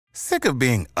Sick of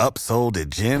being upsold at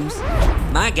gyms?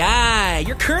 My guy,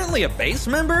 you're currently a base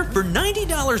member? For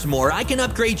 $90 more, I can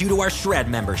upgrade you to our Shred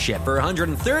membership. For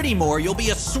 $130 more, you'll be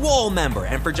a Swole member.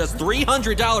 And for just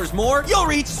 $300 more, you'll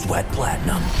reach Sweat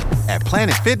Platinum. At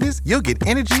Planet Fitness, you'll get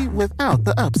energy without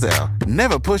the upsell.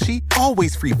 Never pushy,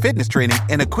 always free fitness training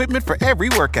and equipment for every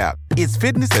workout. It's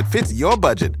fitness that fits your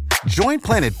budget. Join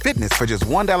Planet Fitness for just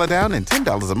 $1 down and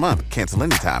 $10 a month. Cancel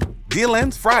anytime. Deal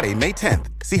ends Friday, May 10th.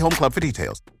 See Home Club for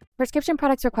details. Prescription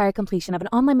products require completion of an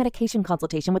online medication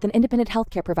consultation with an independent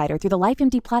healthcare provider through the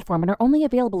LifeMD platform and are only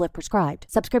available if prescribed.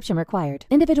 Subscription required.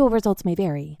 Individual results may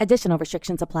vary. Additional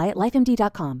restrictions apply at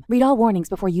lifemd.com. Read all warnings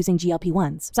before using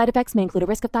GLP-1s. Side effects may include a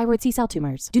risk of thyroid C-cell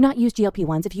tumors. Do not use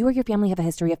GLP-1s if you or your family have a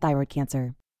history of thyroid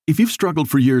cancer. If you've struggled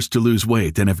for years to lose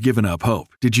weight and have given up hope,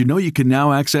 did you know you can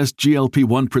now access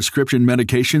GLP-1 prescription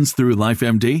medications through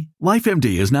LifeMD?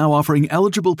 LifeMD is now offering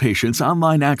eligible patients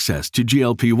online access to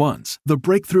GLP-1s, the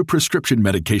breakthrough prescription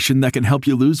medication that can help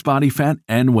you lose body fat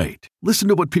and weight. Listen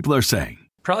to what people are saying.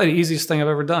 Probably the easiest thing I've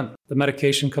ever done. The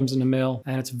medication comes in the mail,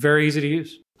 and it's very easy to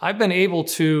use. I've been able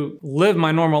to live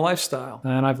my normal lifestyle,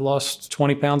 and I've lost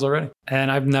 20 pounds already,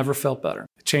 and I've never felt better.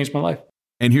 It changed my life.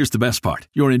 And here's the best part.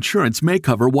 Your insurance may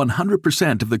cover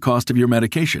 100% of the cost of your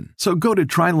medication. So go to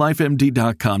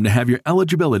TryLifeMD.com to have your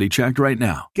eligibility checked right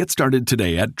now. Get started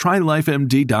today at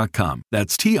TryLifeMD.com.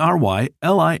 That's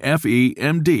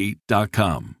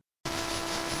TryLifeMD.com.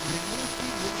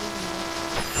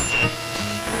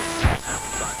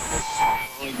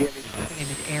 Her name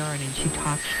is Erin, and she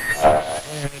talks.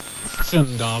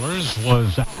 $10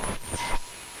 was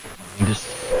just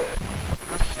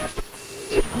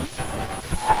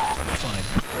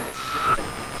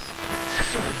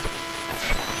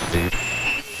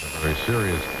very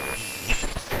serious.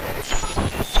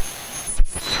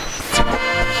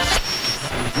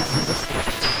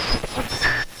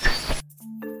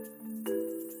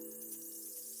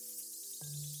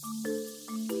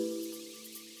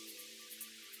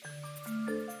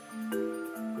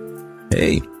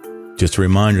 Hey, just a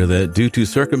reminder that due to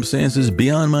circumstances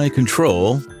beyond my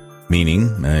control,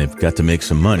 meaning I've got to make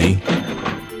some money,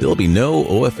 there'll be no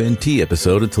OFNT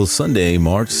episode until Sunday,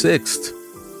 March 6th.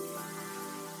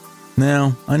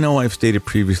 Now, I know I've stated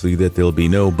previously that there'll be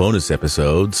no bonus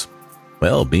episodes.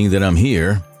 Well, being that I'm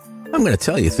here, I'm going to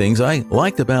tell you things I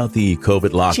liked about the COVID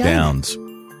lockdowns.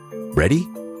 Ready?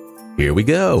 Here we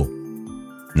go.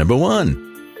 Number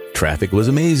 1, traffic was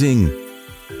amazing.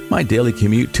 My daily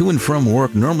commute to and from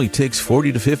work normally takes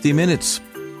 40 to 50 minutes.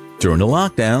 During the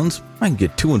lockdowns, I can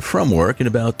get to and from work in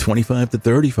about 25 to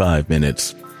 35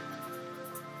 minutes.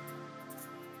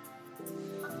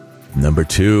 Number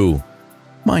 2,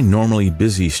 my normally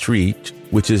busy street,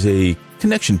 which is a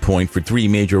connection point for 3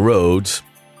 major roads,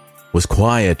 was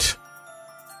quiet.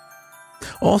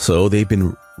 Also, they've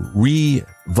been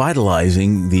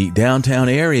revitalizing the downtown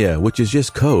area, which is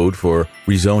just code for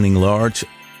rezoning large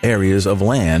areas of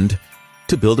land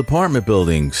to build apartment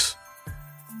buildings.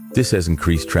 This has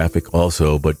increased traffic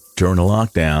also, but during the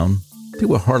lockdown, there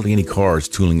were hardly any cars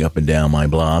tooling up and down my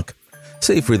block,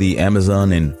 save for the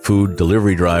Amazon and food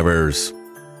delivery drivers.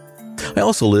 I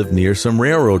also live near some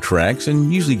railroad tracks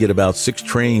and usually get about 6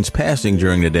 trains passing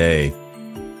during the day.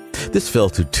 This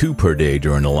fell to 2 per day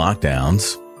during the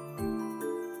lockdowns.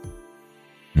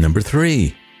 Number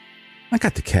 3, I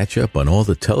got to catch up on all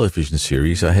the television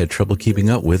series I had trouble keeping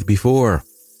up with before.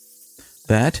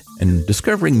 That, and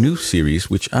discovering new series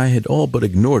which I had all but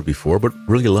ignored before but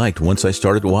really liked once I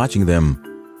started watching them.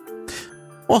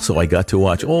 Also, I got to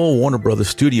watch all Warner Brothers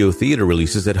Studio Theater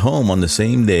releases at home on the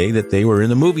same day that they were in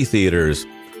the movie theaters,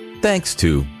 thanks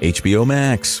to HBO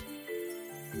Max.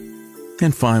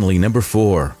 And finally, number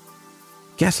 4,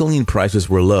 gasoline prices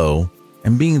were low,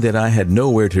 and being that I had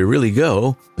nowhere to really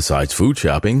go, besides food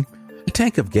shopping, a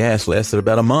tank of gas lasted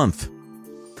about a month.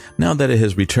 Now that it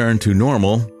has returned to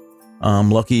normal,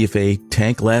 I'm lucky if a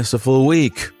tank lasts a full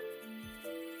week.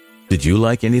 Did you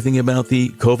like anything about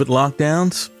the COVID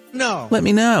lockdowns? No. Let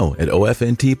me know at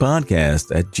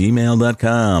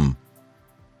ofntpodcast@gmail.com.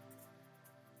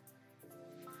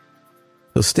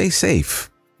 So stay safe,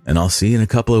 and I'll see you in a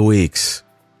couple of weeks.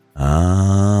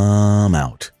 I'm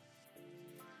out.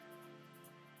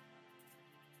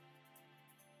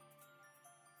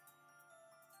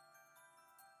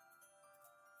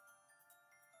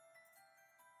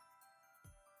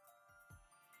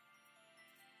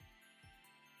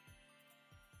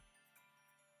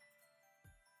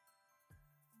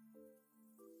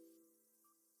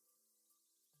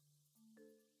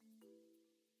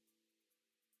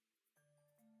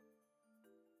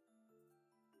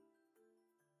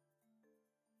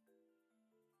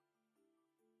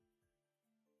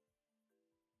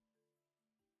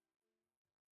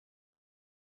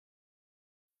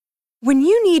 When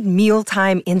you need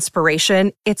mealtime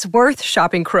inspiration, it's worth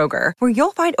shopping Kroger, where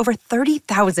you'll find over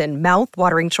 30,000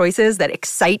 mouth-watering choices that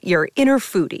excite your inner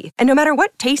foodie. And no matter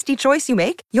what tasty choice you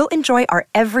make, you'll enjoy our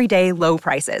everyday low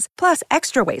prices, plus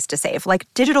extra ways to save, like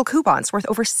digital coupons worth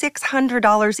over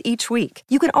 $600 each week.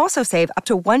 You can also save up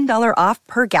to $1 off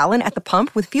per gallon at the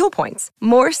pump with fuel points.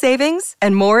 More savings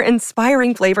and more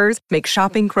inspiring flavors make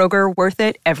shopping Kroger worth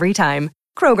it every time.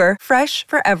 Kroger, fresh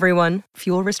for everyone.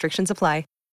 Fuel restrictions apply.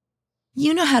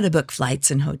 You know how to book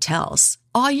flights and hotels.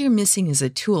 All you're missing is a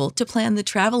tool to plan the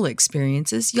travel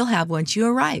experiences you'll have once you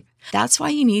arrive. That's why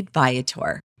you need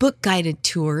Viator. Book guided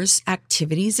tours,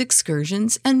 activities,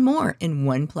 excursions, and more in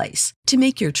one place to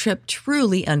make your trip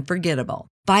truly unforgettable.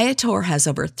 Viator has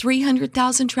over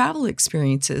 300,000 travel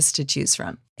experiences to choose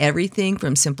from. Everything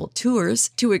from simple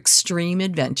tours to extreme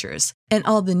adventures and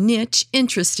all the niche,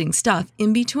 interesting stuff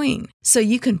in between. So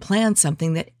you can plan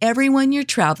something that everyone you're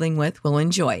traveling with will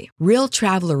enjoy. Real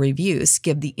traveler reviews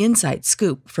give the inside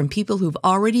scoop from people who've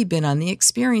already been on the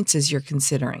experiences you're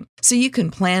considering. So you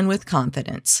can plan with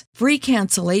confidence. Free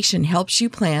cancellation helps you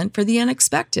plan for the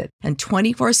unexpected. And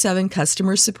 24/7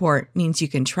 customer support means you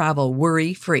can travel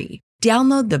worry-free.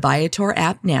 Download the Viator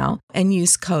app now and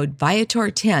use code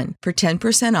Viator10 for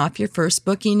 10% off your first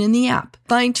booking in the app.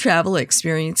 Find travel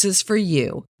experiences for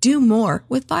you. Do more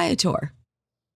with Viator.